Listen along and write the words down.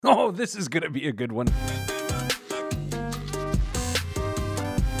Oh, this is going to be a good one.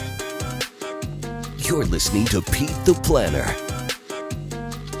 You're listening to Pete the Planner.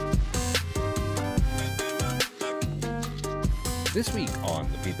 This week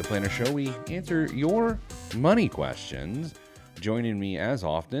on the Pete the Planner Show, we answer your money questions. Joining me as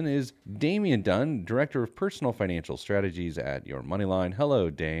often is Damian Dunn, Director of Personal Financial Strategies at Your Moneyline.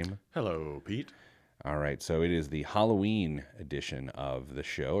 Hello, Dame. Hello, Pete. All right, so it is the Halloween edition of the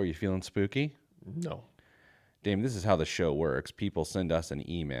show. Are you feeling spooky? No. Dame, this is how the show works. People send us an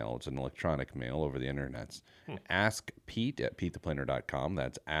email. It's an electronic mail over the internet. Ask Pete at PeteThePlanner.com.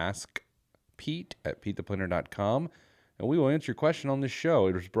 That's Ask Pete at PeteThePlanner.com. And we will answer your question on this show.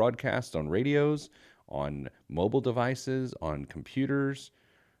 It was broadcast on radios, on mobile devices, on computers,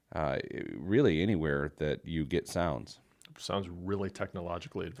 really anywhere that you get sounds. Sounds really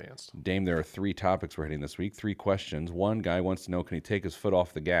technologically advanced. Dame, there are 3 topics we're hitting this week, 3 questions. One guy wants to know, can he take his foot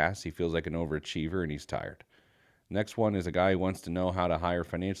off the gas? He feels like an overachiever and he's tired. Next one is a guy who wants to know how to hire a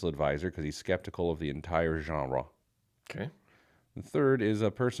financial advisor because he's skeptical of the entire genre. Okay. The third is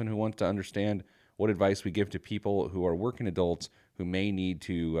a person who wants to understand what advice we give to people who are working adults who may need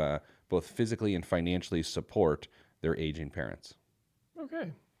to both physically and financially support their aging parents.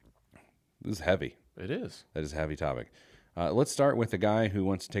 Okay. This is heavy. It is. That is a heavy topic. Let's start with the guy who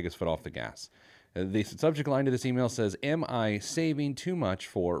wants to take his foot off the gas. The subject line to this email says, am I saving too much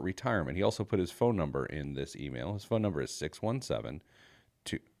for retirement? He also put his phone number in this email. His phone number is 617-2.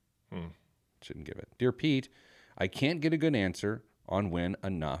 Shouldn't give it. Dear Pete, I can't get a good answer on when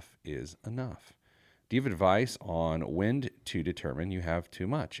enough is enough. Do you have advice on when to determine you have too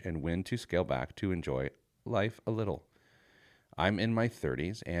much and when to scale back to enjoy life a little? I'm in my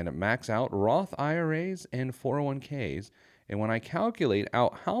 30s and max out Roth IRAs and 401ks. And when I calculate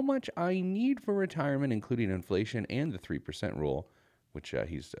out how much I need for retirement, including inflation and the 3% rule, which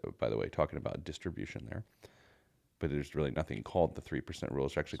he's, by the way, talking about distribution there, but there's really nothing called the 3% rule.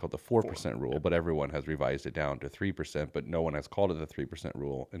 It's actually called the 4% rule, but everyone has revised it down to 3%, but no one has called it the 3%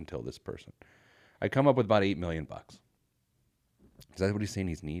 rule until this person. I come up with about $8 million. Is that what he's saying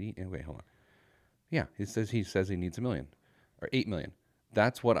he's needy? Wait, hold on. Yeah, he says he needs $1 million or $8 million.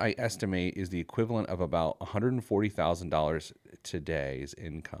 That's what I estimate is the equivalent of about $140,000 today's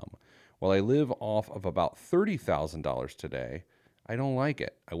income. While I live off of about $30,000 today, I don't like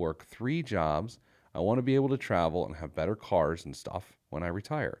it. I work 3 jobs. I want to be able to travel and have better cars and stuff when I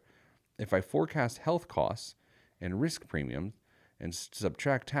retire. If I forecast health costs and risk premiums and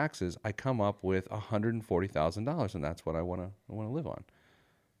subtract taxes, I come up with $140,000, and that's what I want to live on.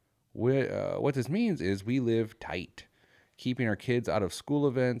 What this means is we live tight, keeping our kids out of school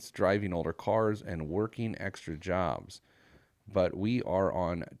events, driving older cars, and working extra jobs. But we are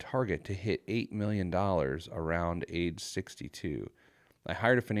on target to hit $8 million around age 62. I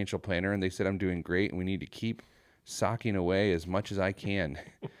hired a financial planner, and they said I'm doing great, and we need to keep socking away as much as I can.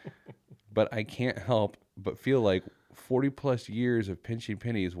 But I can't help but feel like 40-plus years of pinching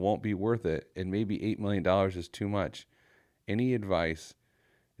pennies won't be worth it, and maybe $8 million is too much. Any advice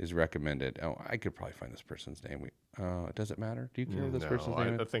is recommended. Oh, I could probably find this person's name. Does it matter? Do you care what this person's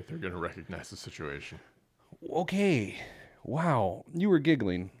name is? I think they're going to recognize the situation. Okay. Wow. You were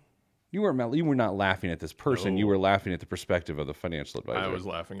giggling. You were not laughing at this person. No. You were laughing at the perspective of the financial advisor. I was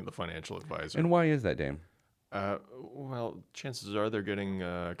laughing at the financial advisor. And why is that, Dame? Well, chances are they're getting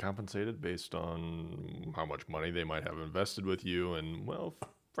compensated based on how much money they might have invested with you. And, well,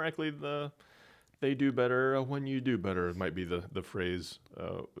 frankly, they do better when you do better might be the phrase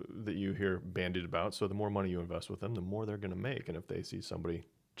that you hear bandied about. So the more money you invest with them, the more they're going to make. And if they see somebody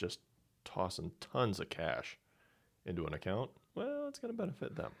just tossing tons of cash into an account, well, it's going to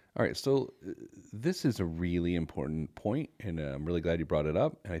benefit them. All right, so this is a really important point, and I'm really glad you brought it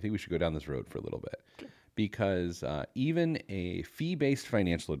up. And I think we should go down this road for a little bit. Okay. Because even a fee-based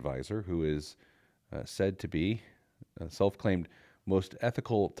financial advisor who is said to be a self-claimed most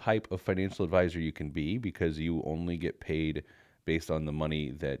ethical type of financial advisor you can be, because you only get paid based on the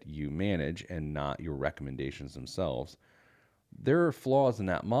money that you manage and not your recommendations themselves, there are flaws in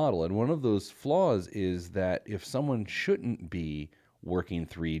that model. And one of those flaws is that if someone shouldn't be working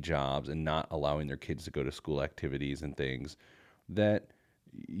 3 jobs and not allowing their kids to go to school activities and things, that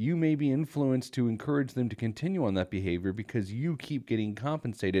you may be influenced to encourage them to continue on that behavior because you keep getting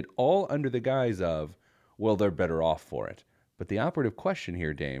compensated, all under the guise of, well, they're better off for it. But the operative question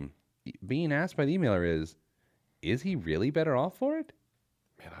here, Dame, being asked by the emailer is he really better off for it?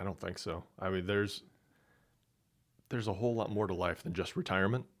 Man, I don't think so. I mean, there's a whole lot more to life than just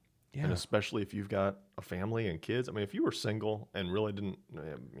retirement. Yeah. And especially if you've got a family and kids. I mean, if you were single and really didn't,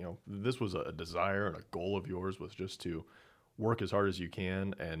 this was a desire and a goal of yours was just to work as hard as you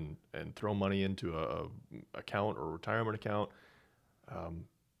can and throw money into a account or retirement account.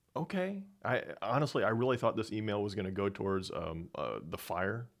 Okay. I honestly, I really thought this email was going to go towards the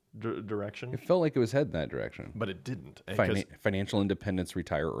fire direction, It felt like it was heading that direction. but it didn't. And 'cause- Financial independence,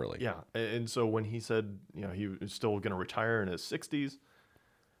 retire early. yeah, and so when he said, he was still going to retire in his 60s,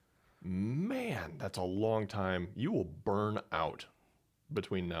 man, that's a long time. You will burn out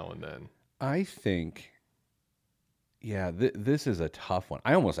between now and then. I think, yeah, this is a tough one.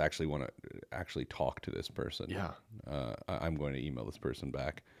 I almost actually want to actually talk to this person. Yeah. I'm going to email this person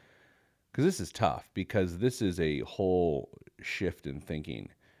back because this is tough because this is a whole shift in thinking.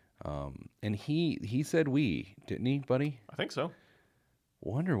 And he said we, didn't he, buddy? I think so.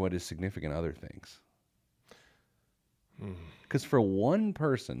 Wonder what his significant other thinks. Because for one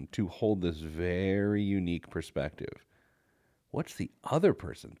person to hold this very unique perspective, what's the other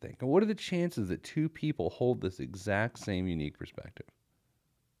person think? And what are the chances that two people hold this exact same unique perspective?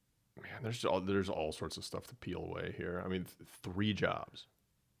 Man, there's all sorts of stuff to peel away here. I mean, 3 jobs.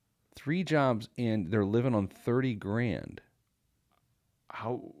 3 jobs and they're living on 30 grand.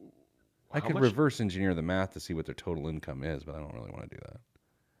 I could much, reverse engineer the math to see what their total income is, but I don't really want to do that.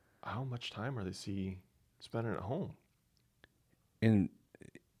 How much time are they spending at home? And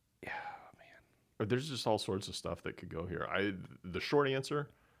yeah, man, There's just all sorts of stuff that could go here. The short answer: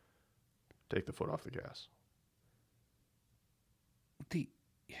 take the foot off the gas.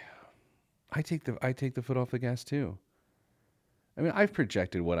 I take the foot off the gas too. I mean, I've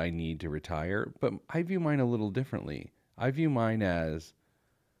projected what I need to retire, but I view mine a little differently. I view mine as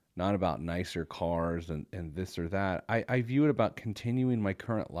not about nicer cars and this or that. I view it about continuing my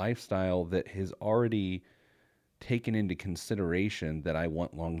current lifestyle that has already taken into consideration that I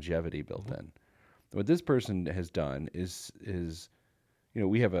want longevity built in. What this person has done is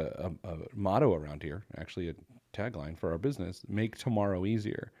we have a motto around here, actually a tagline for our business: make tomorrow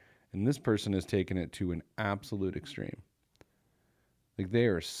easier. And this person has taken it to an absolute extreme. Like, they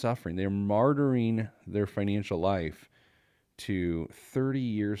are suffering. They're martyring their financial life to 30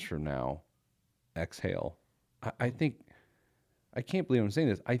 years from now, exhale. I think, I can't believe I'm saying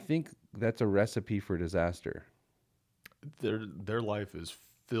this. I think that's a recipe for disaster. Their life is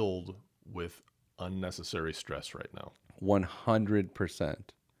filled with unnecessary stress right now. 100%.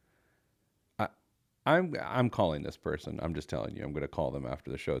 I'm calling this person. I'm just telling you. I'm going to call them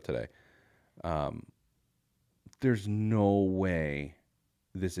after the show today. There's no way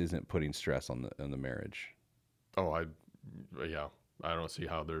this isn't putting stress on the marriage. Oh, I don't see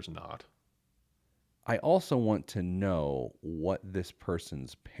how there's not. I also want to know what this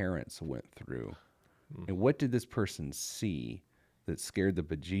person's parents went through. And what did this person see that scared the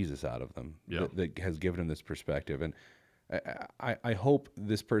bejesus out of them, that has given them this perspective? And I hope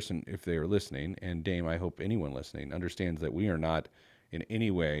this person, if they are listening, and Dame, I hope anyone listening understands that we are not in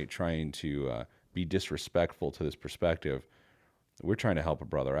any way trying to be disrespectful to this perspective. We're trying to help a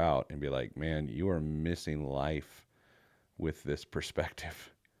brother out and be like, man, you are missing life with this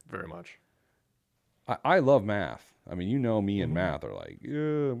perspective. Very much. I love math. I mean, me and math are like,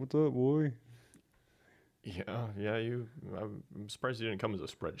 yeah, what's up, boy? Yeah. I'm surprised you didn't come as a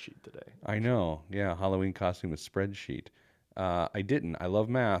spreadsheet today. I know. Yeah, Halloween costume with spreadsheet. I didn't. I love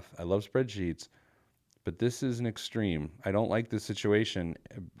math. I love spreadsheets. But this is an extreme. I don't like this situation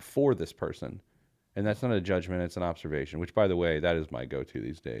for this person. And that's not a judgment. It's an observation, which, by the way, that is my go-to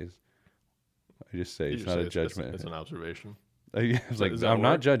these days. I just say it's not a judgment. It's an observation. It's like, I'm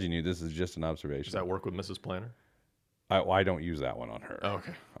not judging you. This is just an observation. Does that work with Mrs. Planner? I don't use that one on her. Oh,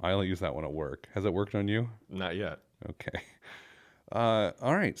 okay. I only use that one at work. Has it worked on you? Not yet. Okay.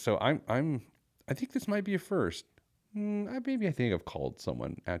 All right. So I think this might be a first. I think I've called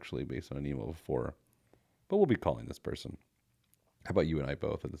someone actually based on an email before, but we'll be calling this person. How about you and I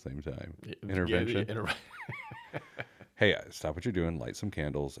both at the same time? Intervention. Hey, stop what you're doing, light some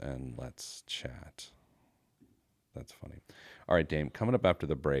candles, and let's chat. That's funny. All right, Dame, coming up after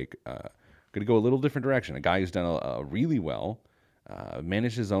the break, going to go a little different direction. A guy who's done really well,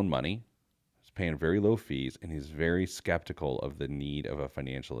 managed his own money, is paying very low fees, and he's very skeptical of the need of a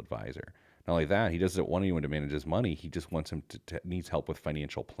financial advisor. Not only that, he doesn't want anyone to manage his money. He just wants him needs help with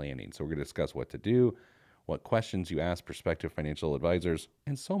financial planning. So we're going to discuss what to do, what questions you ask prospective financial advisors,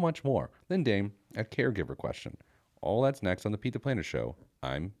 and so much more. Then, Dame, a caregiver question. All that's next on the Pete the Planner Show.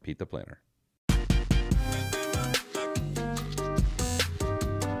 I'm Pete the Planner.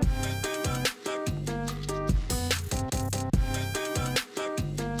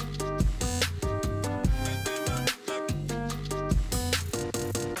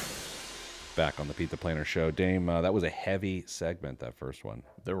 Back on the Pete the Planner Show. Dame, that was a heavy segment, that first one.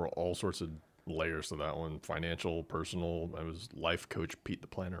 There were all sorts of layers to that one. Financial, personal. I was life coach Pete the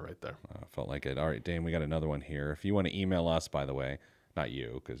Planner right there. Felt like it. All right, Dane, we got another one here. If you want to email us, by the way, not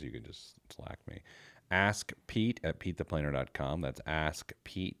you, because you can just Slack me. Ask Pete at PeteThePlanner.com. That's Ask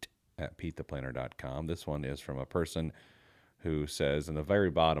Pete at PeteThePlanner.com. This one is from a person who says, in the very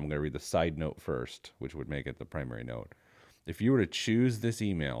bottom, I'm going to read the side note first, which would make it the primary note. If you were to choose this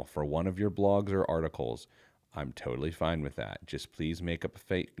email for one of your blogs or articles, I'm totally fine with that. Just please make up a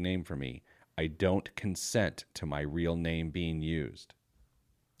fake name for me. I don't consent to my real name being used.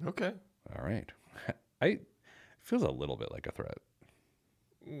 Okay. All right. It feels a little bit like a threat.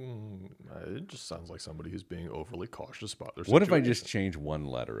 It just sounds like somebody who's being overly cautious about their What situation. if I just change one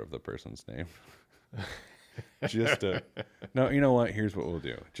letter of the person's name? No, you know what? Here's what we'll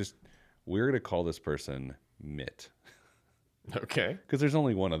do. We're going to call this person Mitt. Okay. Because there's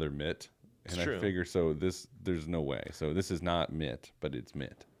only one other Mitt. And It's true. I figure there's no way. So this is not Mitt, but it's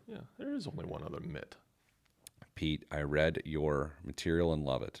Mitt. Yeah, there is only one other Mitt. Pete, I read your material and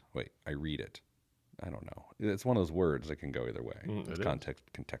love it. Wait, I read it. I don't know. It's one of those words that can go either way. It's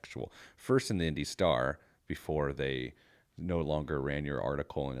contextual. First in the Indy Star, before they no longer ran your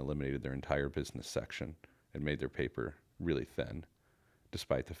article and eliminated their entire business section and made their paper really thin,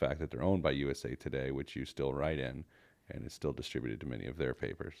 despite the fact that they're owned by USA Today, which you still write in, and it's still distributed to many of their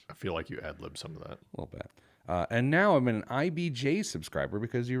papers. I feel like you ad-libbed some of that. A little bit. And now I'm an IBJ subscriber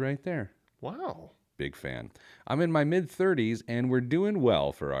because you're right there. Wow. Big fan. I'm in my mid-30s, and we're doing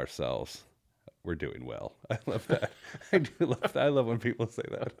well for ourselves. We're doing well. I love that. I do love that. I love when people say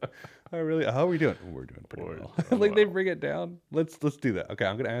that. I really. How are we doing? We're doing pretty well. Like they bring it down. Let's do that. Okay,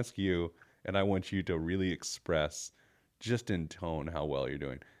 I'm going to ask you, and I want you to really express, just in tone, how well you're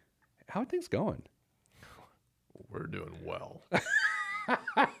doing. How are things going? We're doing well.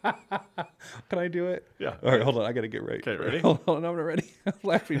 Can I do it? Yeah. All right, hold on. I got to get ready. Okay, ready? Hold on, I'm not ready. I'm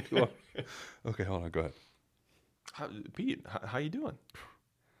laughing too hard. Okay, hold on. Go ahead. Pete, how you doing?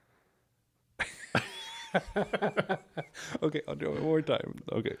 Okay, I'll do it one more time.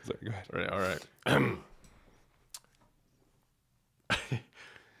 Okay, sorry. Go ahead. All right.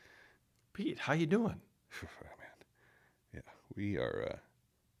 Pete, how you doing? Oh, man. Yeah,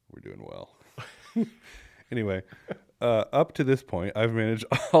 we're doing well. Anyway, up to this point, I've managed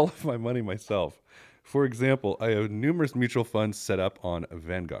all of my money myself. For example, I have numerous mutual funds set up on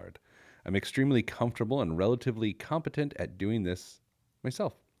Vanguard. I'm extremely comfortable and relatively competent at doing this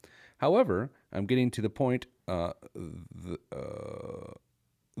myself. However, I'm getting to the point, though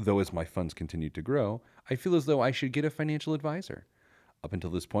as my funds continue to grow, I feel as though I should get a financial advisor. Up until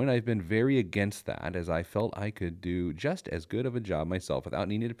this point, I've been very against that, as I felt I could do just as good of a job myself without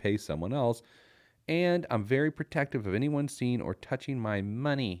needing to pay someone else, and I'm very protective of anyone seeing or touching my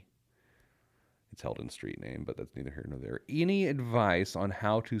money. It's held in street name, but that's neither here nor there. Any advice on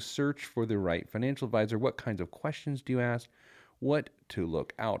how to search for the right financial advisor? What kinds of questions do you ask? What to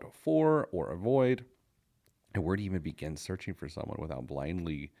look out for or avoid? And where do you even begin searching for someone without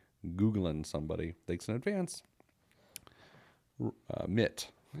blindly Googling somebody? Thanks in advance. Mitt.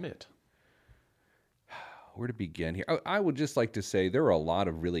 Where to begin here? I would just like to say there are a lot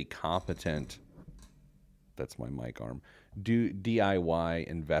of really competent, that's my mic arm, DIY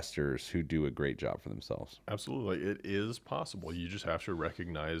investors who do a great job for themselves. Absolutely. It is possible. You just have to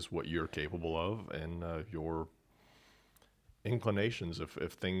recognize what you're capable of and your inclinations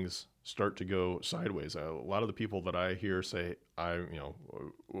if things start to go sideways. A lot of the people that I hear say,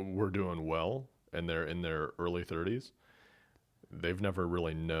 we're doing well, and they're in their early 30s, they've never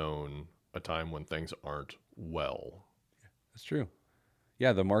really known a time when things aren't well. That's true.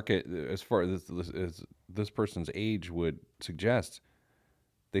 Yeah, the market, as far as this person's age would suggest,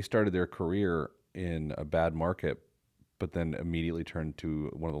 they started their career in a bad market, but then immediately turned to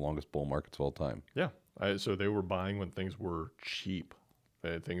one of the longest bull markets of all time. Yeah. So they were buying when things were cheap.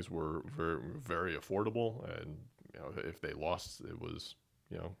 Things were very, very affordable. And if they lost, it was,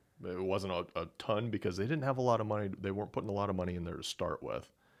 it wasn't a ton because they didn't have a lot of money. They weren't putting a lot of money in there to start with.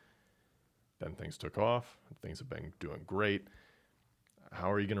 Then things took off. Things have been doing great.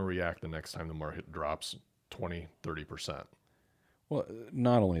 How are you going to react the next time the market drops 20, 30%? Well,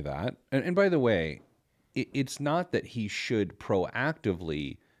 not only that, and by the way, it's not that he should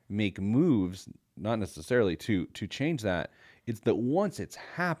proactively make moves, not necessarily to change that. It's that once it's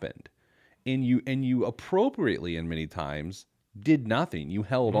happened, and you appropriately and many times did nothing, you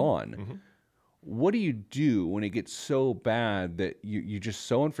held on. Mm-hmm. What do you do when it gets so bad that you're just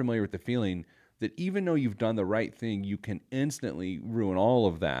so unfamiliar with the feeling that even though you've done the right thing, you can instantly ruin all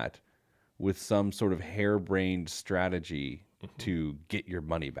of that with some sort of harebrained strategy to get your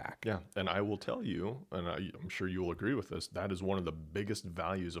money back. Yeah, and I will tell you, and I'm sure you will agree with this, that is one of the biggest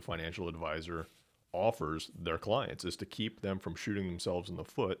values a financial advisor offers their clients, is to keep them from shooting themselves in the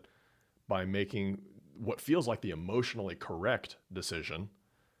foot by making what feels like the emotionally correct decision,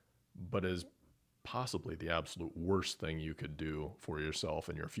 but is possibly the absolute worst thing you could do for yourself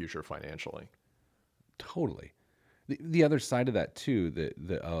and your future financially. Totally. The other side of that too,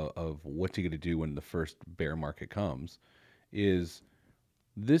 of what you're going to do when the first bear market comes, is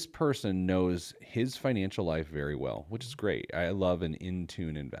this person knows his financial life very well, which is great. I love an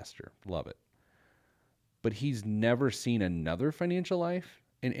in-tune investor. Love it. But he's never seen another financial life.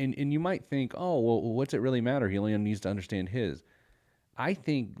 And you might think, oh, well, what's it really matter? He only needs to understand his. I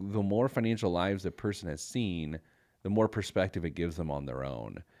think the more financial lives a person has seen, the more perspective it gives them on their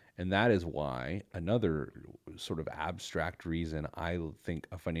own. And that is why another sort of abstract reason I think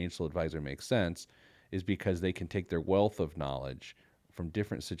a financial advisor makes sense is because they can take their wealth of knowledge from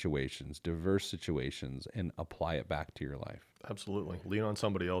different situations, diverse situations, and apply it back to your life. Absolutely. Lean on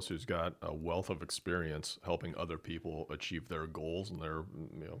somebody else who's got a wealth of experience helping other people achieve their goals and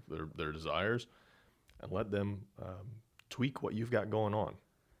their desires, and let them tweak what you've got going on.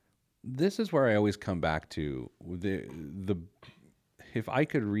 This is where I always come back to the if I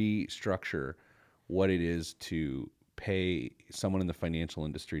could restructure what it is to pay someone in the financial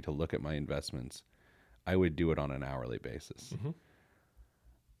industry to look at my investments, I would do it on an hourly basis. Mm-hmm.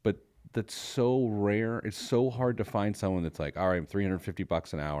 But that's so rare. It's so hard to find someone that's like, all right,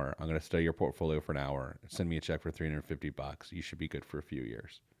 $350 an hour. I'm going to study your portfolio for an hour. Send me a check for $350. You should be good for a few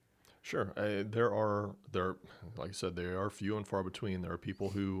years. Sure. Like I said, they are few and far between. There are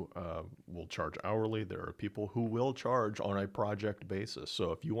people who will charge hourly. There are people who will charge on a project basis.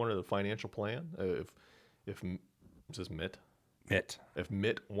 So if you wanted a financial plan, if is this Mitt? Mitt. If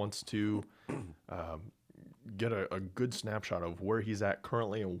Mitt wants to get a good snapshot of where he's at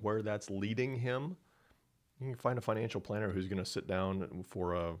currently and where that's leading him, you can find a financial planner who's going to sit down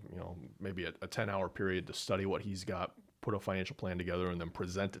for maybe a 10-hour period to study what he's got, put a financial plan together, and then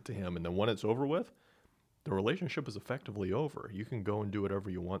present it to him. And then when it's over with, the relationship is effectively over. You can go and do whatever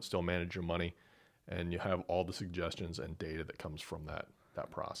you want, still manage your money, and you have all the suggestions and data that comes from that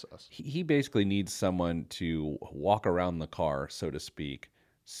process. He basically needs someone to walk around the car, so to speak,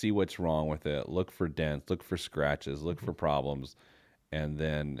 see what's wrong with it, look for dents, look for scratches, look for problems, and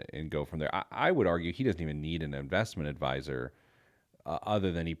go from there. I would argue he doesn't even need an investment advisor,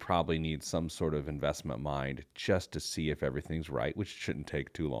 other than he probably needs some sort of investment mind just to see if everything's right, which shouldn't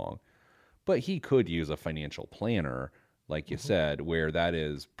take too long. But he could use a financial planner, like you said, where that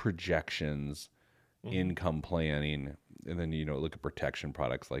is projections, income planning, and then, look at protection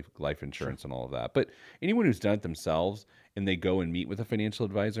products like life insurance and all of that. But anyone who's done it themselves and they go and meet with a financial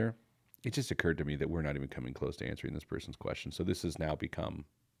advisor, it just occurred to me that we're not even coming close to answering this person's question. So this has now become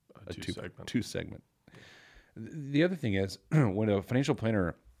a two segment. The other thing is when a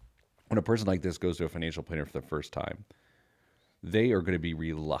person like this goes to a financial planner for the first time, they are going to be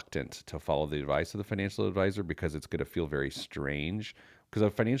reluctant to follow the advice of the financial advisor because it's going to feel very strange. Because a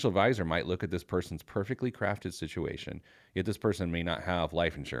financial advisor might look at this person's perfectly crafted situation, yet this person may not have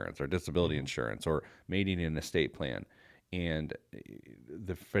life insurance or disability insurance or may need an estate plan. And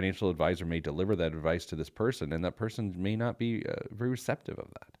the financial advisor may deliver that advice to this person, and that person may not be very receptive of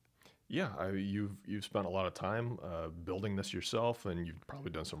that. Yeah, you've spent a lot of time building this yourself, and you've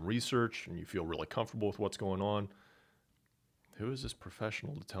probably done some research, and you feel really comfortable with what's going on. Who is this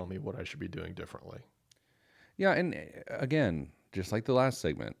professional to tell me what I should be doing differently? Yeah, and again, just like the last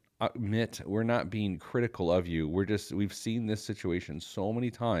segment, Mitt, we're not being critical of you. We've seen this situation so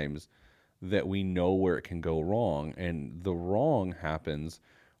many times that we know where it can go wrong, and the wrong happens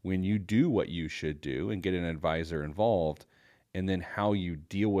when you do what you should do and get an advisor involved, and then how you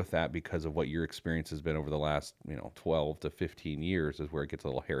deal with that because of what your experience has been over the last 12 to 15 years is where it gets a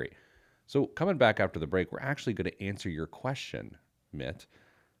little hairy. So coming back after the break, we're actually going to answer your question, Mitt.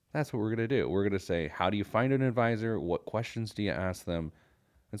 That's what we're going to do. We're going to say, how do you find an advisor? What questions do you ask them?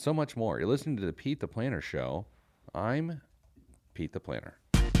 And so much more. You're listening to the Pete the Planner Show. I'm Pete the Planner.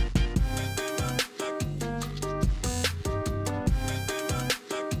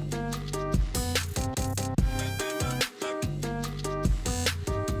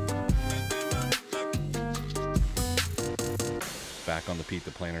 Back on the Pete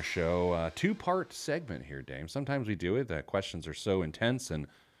the Planner Show, two-part segment here, Dame. Sometimes we do it. The questions are so intense and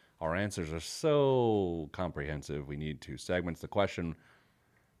our answers are so comprehensive. We need two segments. The question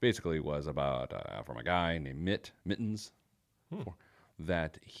basically was about from a guy named Mittens,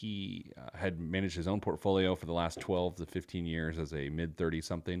 that he had managed his own portfolio for the last 12 to 15 years as a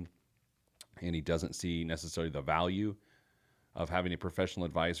mid-30-something, and he doesn't see necessarily the value of having a professional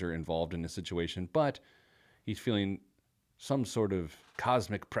advisor involved in a situation, but he's feeling some sort of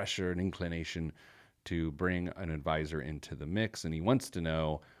cosmic pressure and inclination to bring an advisor into the mix. And he wants to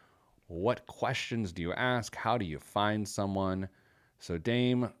know, what questions do you ask? How do you find someone? So,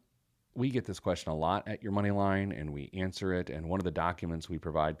 Dame, we get this question a lot at Your Money Line, and we answer it. And one of the documents we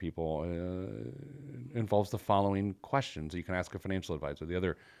provide people involves the following questions you can ask a financial advisor, the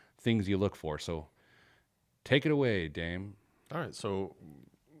other things you look for. So take it away, Dame. All right. So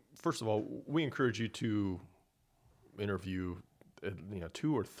first of all, we encourage you to interview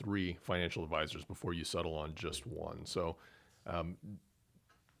 2 or 3 financial advisors before you settle on just one. So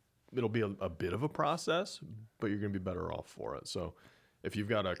it'll be a bit of a process, but you're going to be better off for it. So if you've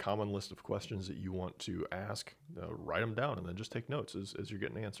got a common list of questions that you want to ask, write them down and then just take notes as you're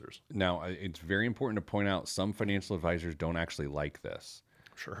getting answers. Now, it's very important to point out some financial advisors don't actually like this.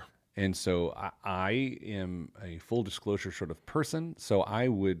 Sure. And so I am a full disclosure sort of person. So I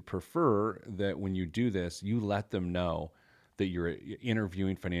would prefer that when you do this, you let them know that you're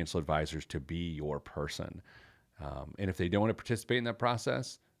interviewing financial advisors to be your person. And if they don't want to participate in that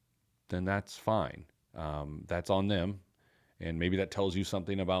process, then that's fine. That's on them. And maybe that tells you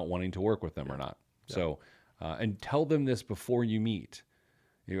something about wanting to work with them or not. Yeah. So, and tell them this before you meet.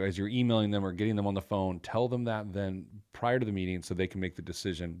 As you're emailing them or getting them on the phone, tell them that then prior to the meeting so they can make the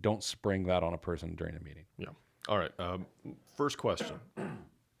decision. Don't spring that on a person during a meeting. Yeah. All right. First question.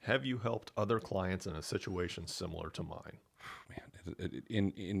 Have you helped other clients in a situation similar to mine? Man,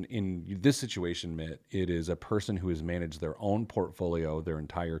 in this situation, Mitt, it is a person who has managed their own portfolio their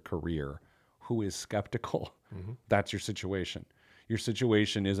entire career who is skeptical. Mm-hmm. That's your situation. Your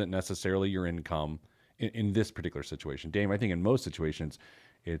situation isn't necessarily your income in this particular situation. Dame, I think in most situations,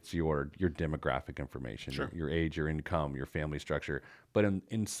 it's your demographic information, sure, your age, your income, your family structure. But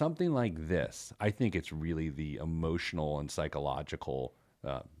in something like this, I think it's really the emotional and psychological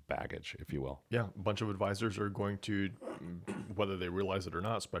baggage, if you will. Yeah, a bunch of advisors are going to, whether they realize it or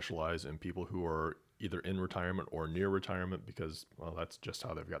not, specialize in people who are either in retirement or near retirement because, well, that's just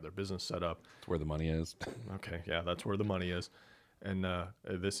how they've got their business set up. That's where the money is. Okay, yeah, that's where the money is. And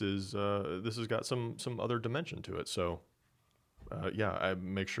this has got some other dimension to it. So, I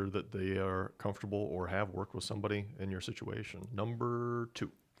make sure that they are comfortable or have worked with somebody in your situation. Number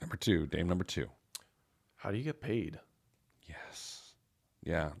two, Dame, number 2. How do you get paid? Yes.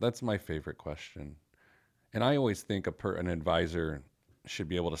 Yeah, that's my favorite question. And I always think an advisor should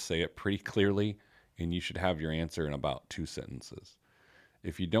be able to say it pretty clearly, and you should have your answer in about 2 sentences.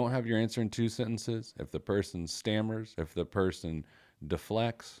 If you don't have your answer in 2 sentences, if the person stammers, if the person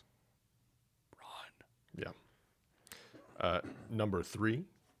deflects, run. Yeah. Number 3,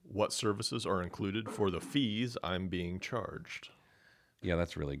 what services are included for the fees I'm being charged? Yeah,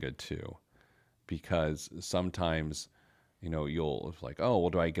 that's really good too, because sometimes, you'll like, oh, well,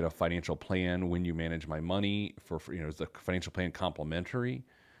 do I get a financial plan when you manage my money is the financial plan complimentary?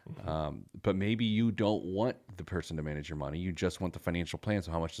 Mm-hmm. But maybe you don't want the person to manage your money. You just want the financial plan.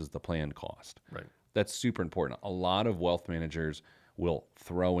 So how much does the plan cost? Right. That's super important. A lot of wealth managers will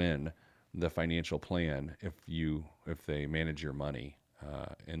throw in the financial plan if they manage your money.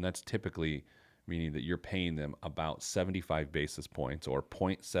 And that's typically meaning that you're paying them about 75 basis points or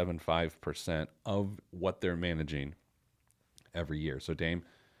 0.75% of what they're managing every year. So Dame,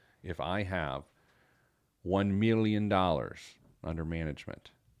 if I have $1 million under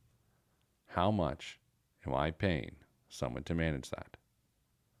management, how much am I paying someone to manage that?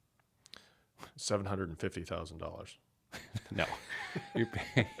 $750,000. No,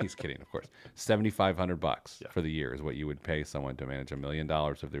 he's kidding, of course. $7,500 for the year is what you would pay someone to manage $1 million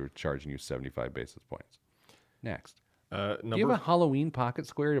if they were charging you 75 basis points. Next, do you have a Halloween pocket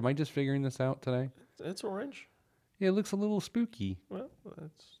square? Am I just figuring this out today? It's orange. Yeah, it looks a little spooky. Well,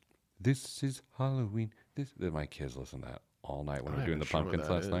 This is Halloween. My kids listen to that all night when we're doing the pumpkins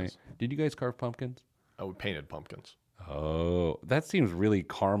last night. Did you guys carve pumpkins? Oh, we painted pumpkins. Oh, that seems really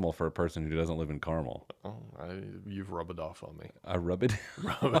caramel for a person who doesn't live in Carmel. Oh, you've rubbed it off on me. I rub it?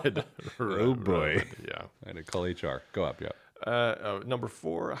 Oh, boy. Rub it. Yeah. I had to call HR. Go up, yeah. Number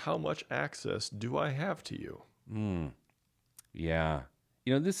 4, how much access do I have to you? Yeah.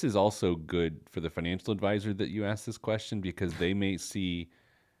 This is also good for the financial advisor that you ask this question because they may see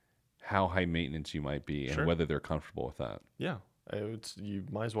how high maintenance you might be and whether they're comfortable with that. Yeah. You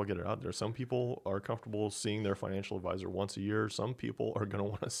might as well get it out there. Some people are comfortable seeing their financial advisor once a year. Some people are going to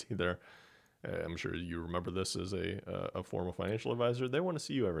want to see I'm sure you remember this as a form of financial advisor. They want to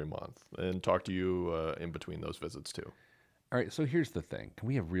see you every month and talk to you in between those visits too. All right. So here's the thing. Can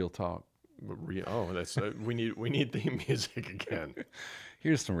we have real talk? That's we need theme music again.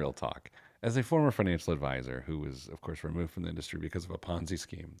 Here's some real talk. As a former financial advisor who was, of course, removed from the industry because of a Ponzi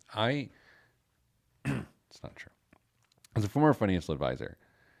scheme, it's not true. As a former financial advisor,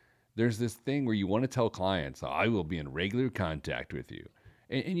 there's this thing where you want to tell clients, I will be in regular contact with you.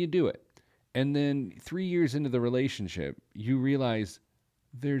 And you do it. And then 3 years into the relationship, you realize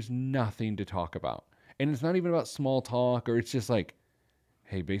there's nothing to talk about. And it's not even about small talk, or it's just like,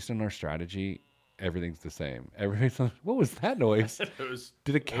 hey, based on our strategy, everything's the same. What was that noise?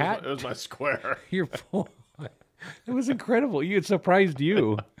 Did a cat? It was my square. Your boy. It was incredible. It surprised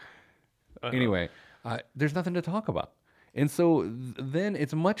you. Anyway, there's nothing to talk about. And so then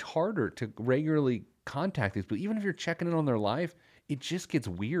it's much harder to regularly contact these people. Even if you're checking in on their life, it just gets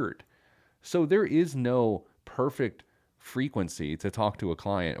weird. So there is no perfect frequency to talk to a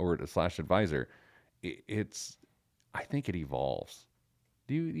client or / advisor. I think it evolves.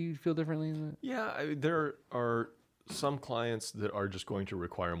 Do you feel differently than that? Yeah, there are some clients that are just going to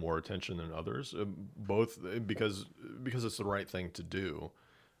require more attention than others, both because it's the right thing to do.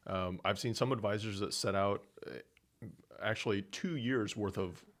 I've seen some advisors that set out actually 2 years worth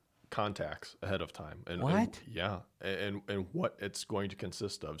of contacts ahead of time. And what it's going to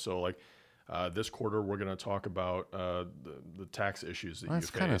consist of. So like this quarter, we're going to talk about the tax issues that you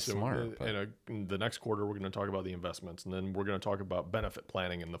face. That's kind of smart. And the next quarter, we're going to talk about the investments. And then we're going to talk about benefit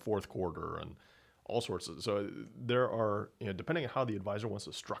planning in the fourth quarter and all sorts of. So there are, depending on how the advisor wants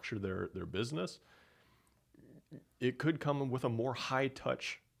to structure their business, it could come with a more high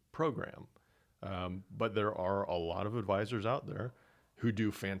touch program. But there are a lot of advisors out there who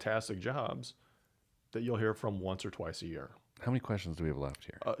do fantastic jobs that you'll hear from once or twice a year. How many questions do we have left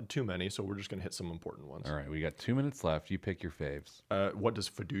here? Too many, so we're just going to hit some important ones. All right, we got 2 minutes left. You pick your faves. What does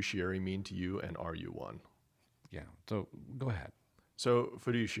fiduciary mean to you, and are you one? Yeah, so go ahead. So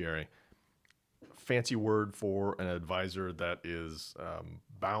fiduciary, fancy word for an advisor that is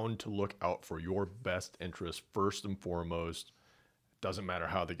bound to look out for your best interest first and foremost. Doesn't matter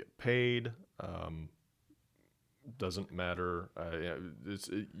how they get paid. Doesn't matter.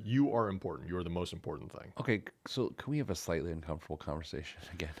 You are important. You are the most important thing. Okay, so can we have a slightly uncomfortable conversation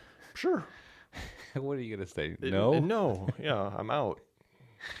again? Sure. What are you going to say? No? No. Yeah, I'm out.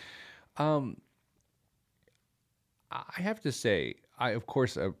 I have to say, I, of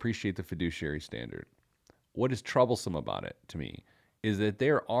course, appreciate the fiduciary standard. What is troublesome about it to me is that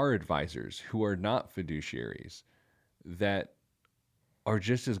there are advisors who are not fiduciaries that are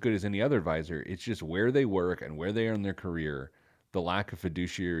just as good as any other advisor. It's just where they work and where they are in their career, the lack of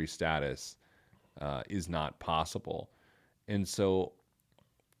fiduciary status is not possible. And so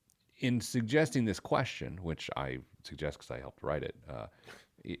in suggesting this question, which I suggest because I helped write it,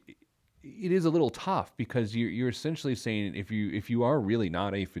 it is a little tough because you're essentially saying if you are really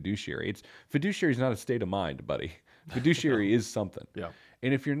not a fiduciary, fiduciary is not a state of mind, buddy. Fiduciary is something. Yeah.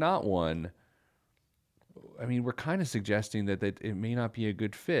 And if you're not one, I mean, we're kind of suggesting that it may not be a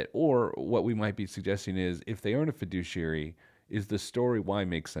good fit. Or what we might be suggesting is if they aren't a fiduciary, is the story why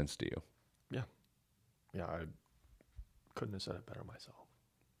makes sense to you? Yeah. Yeah, I couldn't have said it better myself.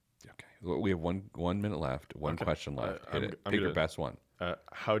 Okay. We have one minute left, one question left. Hit it. Pick your best one.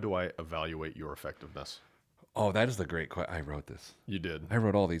 How do I evaluate your effectiveness? Oh, that is the great question. I wrote this. You did. I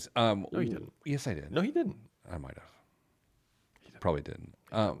wrote all these. No, you didn't. Yes, I did. No, he didn't. I might have. Probably didn't.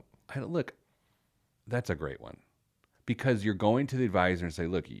 Look, that's a great one. Because you're going to the advisor and say,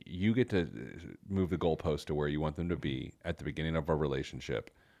 look, you get to move the goalpost to where you want them to be at the beginning of our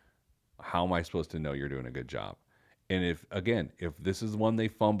relationship. How am I supposed to know you're doing a good job? And if this is one they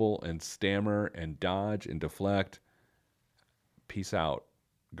fumble and stammer and dodge and deflect, peace out.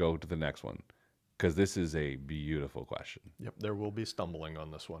 Go to the next one. Because this is a beautiful question. Yep, there will be stumbling on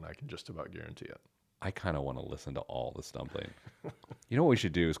this one. I can just about guarantee it. I kind of want to listen to all the stumbling. You know what we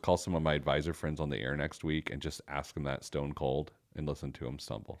should do is call some of my advisor friends on the air next week and just ask them that stone cold and listen to them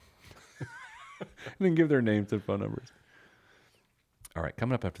stumble. And then give their names and phone numbers. All right,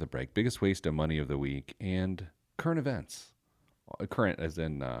 coming up after the break, biggest waste of money of the week and current events. Current as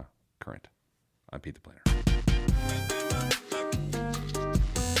in current. I'm Pete the Planner.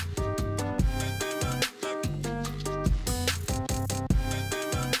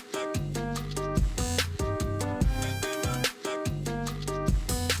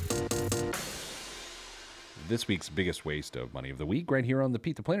 This week's biggest waste of money of the week right here on the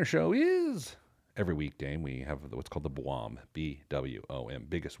Pete the Planner Show is every week, Dame, we have what's called the BWOM, B-W-O-M,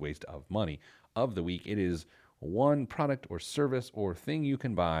 biggest waste of money of the week. It is one product or service or thing you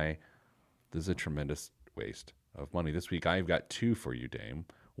can buy. This is a tremendous waste of money. This week I've got two for you, Dame.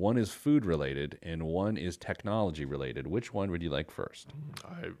 One is food related and one is technology related. Which one would you like first?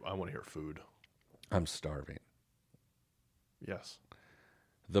 I want to hear food. I'm starving. Yes.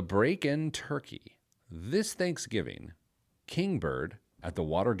 The break-in turkey. This Thanksgiving, Kingbird at the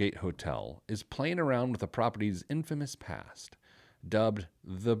Watergate Hotel is playing around with the property's infamous past. Dubbed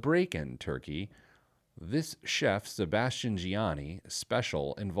the break-in turkey, this chef Sebastian Gianni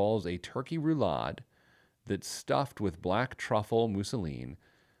special involves a turkey roulade that's stuffed with black truffle mousseline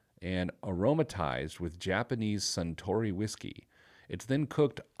and aromatized with Japanese Suntory whiskey. It's then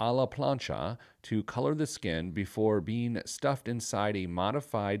cooked a la plancha to color the skin before being stuffed inside a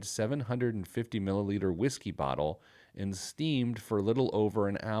modified 750 milliliter whiskey bottle and steamed for a little over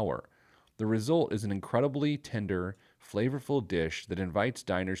an hour. The result is an incredibly tender, flavorful dish that invites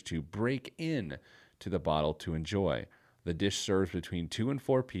diners to break in to the bottle to enjoy. The dish serves between 2 and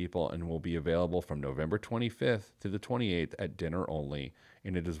 4 people and will be available from November 25th to the 28th at dinner only,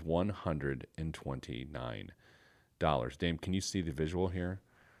 and it is $129. Dame, can you see the visual here?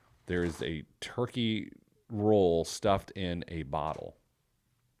 There is a turkey roll stuffed in a bottle.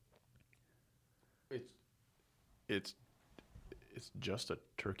 It's just a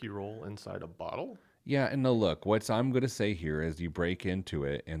turkey roll inside a bottle? Yeah, and now look, what I'm going to say here is you break into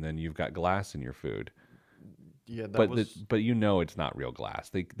it, and then you've got glass in your food. Yeah, But you know it's not real glass.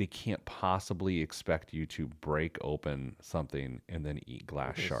 They can't possibly expect you to break open something and then eat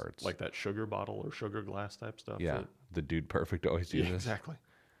glass shards. like that sugar bottle or sugar glass type stuff. Yeah, the Dude Perfect always uses. Yeah, exactly.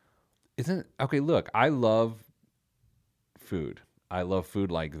 Isn't okay? Look, I love food. I love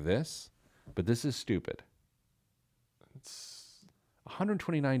food like this, but this is stupid. It's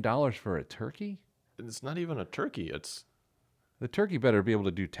 $129 for a turkey? it's not even a turkey. It's The turkey better be able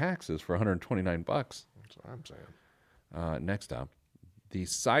to do taxes for $129. that's what I'm saying. Next up, the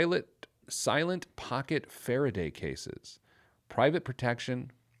silent pocket Faraday cases. Privacy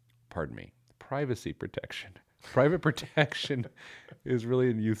protection. Private protection is really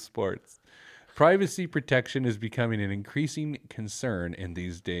in youth sports. Privacy protection is becoming an increasing concern in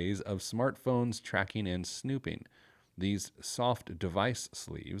these days of smartphones tracking and snooping. These soft device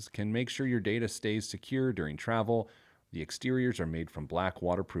sleeves can make sure your data stays secure during travel. The exteriors are made from black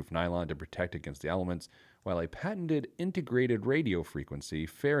waterproof nylon to protect against the elements, while a patented integrated radio frequency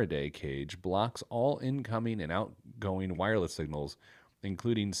Faraday cage blocks all incoming and outgoing wireless signals,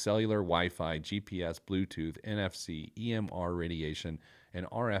 including cellular, Wi-Fi, GPS, Bluetooth, NFC, EMR radiation, and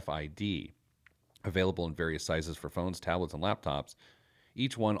RFID, available in various sizes for phones, tablets, and laptops.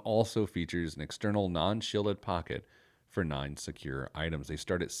 Each one also features an external non-shielded pocket for non-secure items. They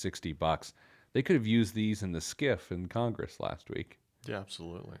start at $60. They could have used these in the skiff in Congress last week. Yeah,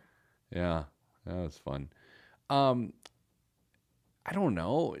 absolutely. Yeah, that was fun. I don't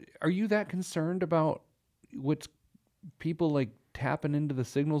know. Are you that concerned about what's people like tapping into the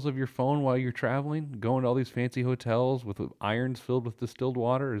signals of your phone while you're traveling, going to all these fancy hotels with irons filled with distilled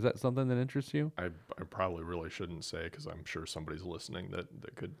water? Is that something that interests you? I probably really shouldn't say because I'm sure somebody's listening that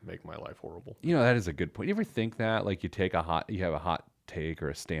could make my life horrible. You know, that is a good point. You ever think that, like, you have a hot take or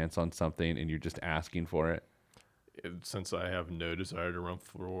a stance on something and you're just asking for it? Since I have no desire to run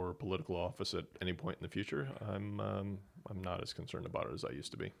for political office at any point in the future, I'm not as concerned about it as I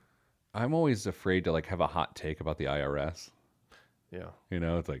used to be. I'm always afraid to, like, have a hot take about the IRS. Yeah. You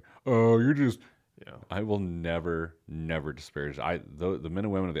know, it's like, oh, you're just... Yeah. I will never disparage. The men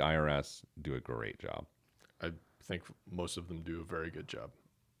and women of the IRS do a great job. I think most of them do a very good job.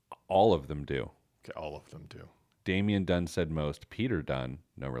 All of them do. Okay, all of them do. Damian Dunn said most. Peter Dunn,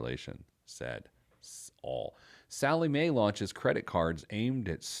 no relation, said all. Sallie Mae launches credit cards aimed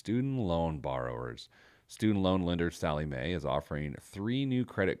at student loan borrowers. Student loan lender Sallie Mae is offering 3 new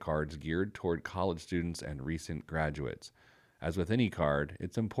credit cards geared toward college students and recent graduates. As with any card,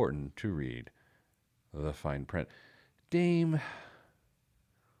 it's important to read the fine print. Dame,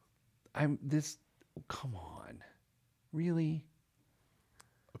 come on. Really?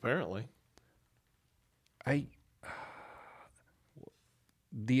 Apparently.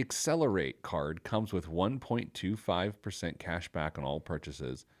 The Accelerate card comes with 1.25% cash back on all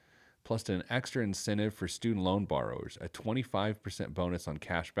purchases, plus an extra incentive for student loan borrowers, a 25% bonus on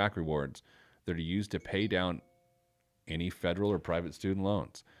cash back rewards that are used to pay down any federal or private student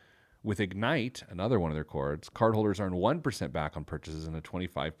loans. With Ignite, another one of their cards, cardholders earn 1% back on purchases and a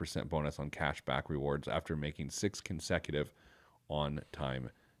 25% bonus on cash back rewards after making 6 consecutive on-time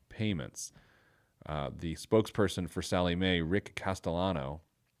payments. The spokesperson for Sallie Mae, Rick Castellano,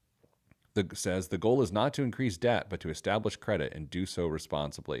 says the goal is not to increase debt, but to establish credit and do so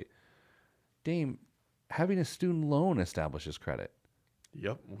responsibly. Dame, having a student loan establishes credit.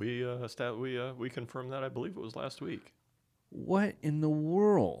 Yep, we confirmed that. I believe it was last week. What in the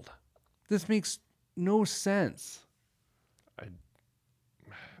world? This makes no sense.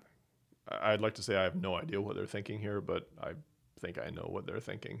 I'd like to say I have no idea what they're thinking here, but I think I know what they're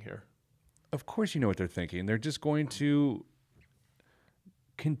thinking here. Of course you know what they're thinking. They're just going to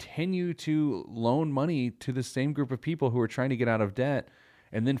continue to loan money to the same group of people who are trying to get out of debt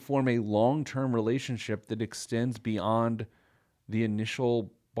and then form a long-term relationship that extends beyond the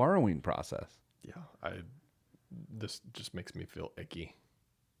initial borrowing process. Yeah, this just makes me feel icky.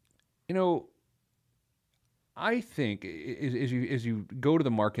 You know, I think as you go to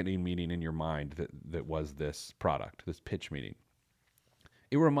the marketing meeting in your mind that was this product, this pitch meeting,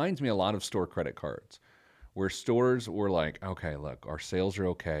 it reminds me a lot of store credit cards, where stores were like, okay, look, our sales are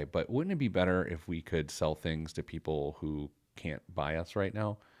okay, but wouldn't it be better if we could sell things to people who can't buy us right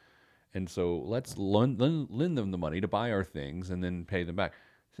now? And so let's lend them the money to buy our things and then pay them back.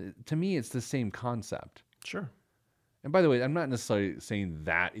 To me, it's the same concept. Sure. And by the way, I'm not necessarily saying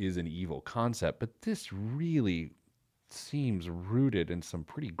that is an evil concept, but this really seems rooted in some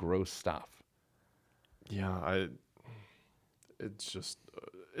pretty gross stuff. Yeah,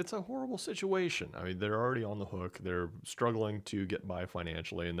 it's a horrible situation. I mean, they're already on the hook. They're struggling to get by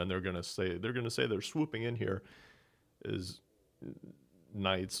financially, and then they're going to say they're swooping in here as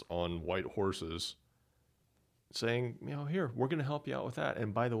knights on white horses, saying, here, we're going to help you out with that.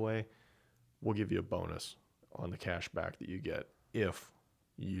 And by the way, we'll give you a bonus on the cash back that you get if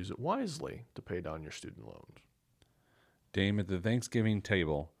you use it wisely to pay down your student loans. Dame, at the Thanksgiving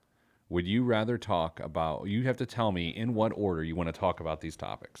table, would you rather talk about, you have to tell me in what order you want to talk about these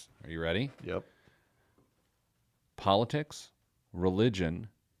topics. Are you ready? Yep. Politics, religion,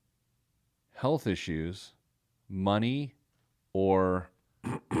 health issues, money, or...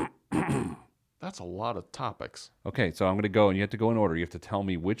 That's a lot of topics. Okay, so I'm going to go, and you have to go in order. You have to tell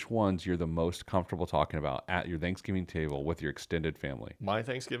me which ones you're the most comfortable talking about at your Thanksgiving table with your extended family. My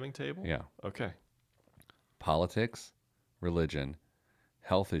Thanksgiving table? Yeah. Okay. Politics, religion,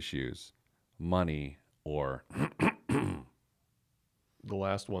 health issues, money, or... The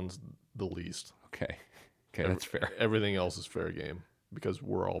last one's the least. Okay, that's fair. Everything else is fair game because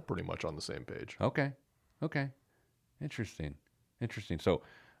we're all pretty much on the same page. Okay. Interesting. So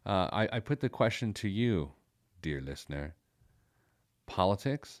I put the question to you, dear listener.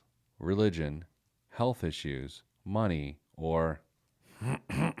 Politics, religion, health issues, money, or...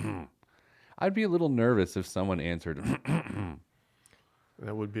 I'd be a little nervous if someone answered...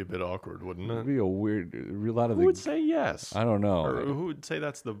 That would be a bit awkward, wouldn't It'd it? be a lot of Who would say yes? I don't know. Or who would say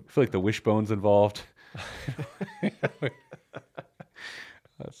that's the... I feel like the wishbone's involved.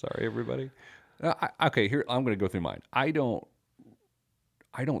 Sorry, everybody. Okay, here I'm going to go through mine. I don't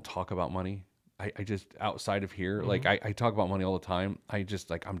talk about money. I just, outside of here, like I talk about money all the time. I just,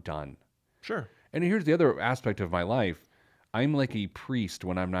 like, I'm done. Sure. And here's the other aspect of my life. I'm like a priest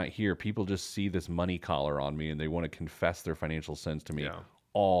when I'm not here. People just see this money collar on me and they want to confess their financial sins to me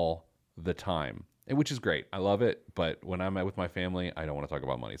all the time, and which is great. I love it. But when I'm with my family, I don't want to talk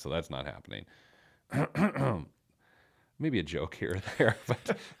about money. So that's not happening. Maybe a joke here or there,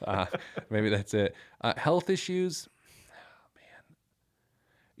 but maybe that's it. Health issues.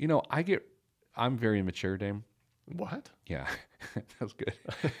 Oh, man. I'm very immature, Dame. What? Yeah, that's good.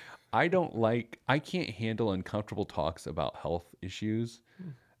 I can't handle uncomfortable talks about health issues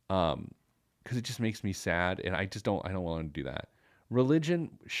because it just makes me sad, and I don't want to do that.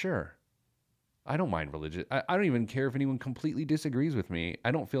 Religion, sure. I don't mind religion. I don't even care if anyone completely disagrees with me.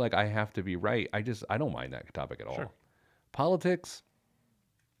 I don't feel like I have to be right. I don't mind that topic at all. Sure. Politics,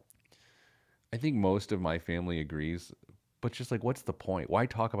 I think most of my family agrees, but just like, what's the point? Why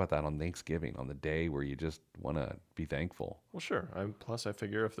talk about that on Thanksgiving, on the day where you just want to be thankful? Well, sure. Plus, I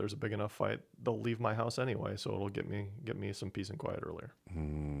figure if there's a big enough fight, they'll leave my house anyway, so it'll get me some peace and quiet earlier.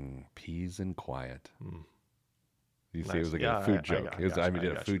 Peace and quiet. You Nice. see, it was like a food joke. I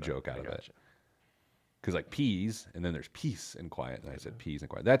did a food joke out of it. Because like peas, and then there's peace and quiet, and I said peas and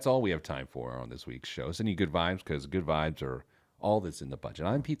quiet. That's all we have time for on this week's show. Send you good vibes, because good vibes are all that's in the budget.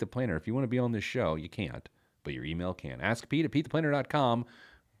 I'm Pete the Planner. If you want to be on this show, you can't, but your email can. Ask Pete at PeteThePlanner.com.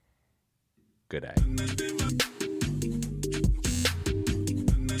 Good day.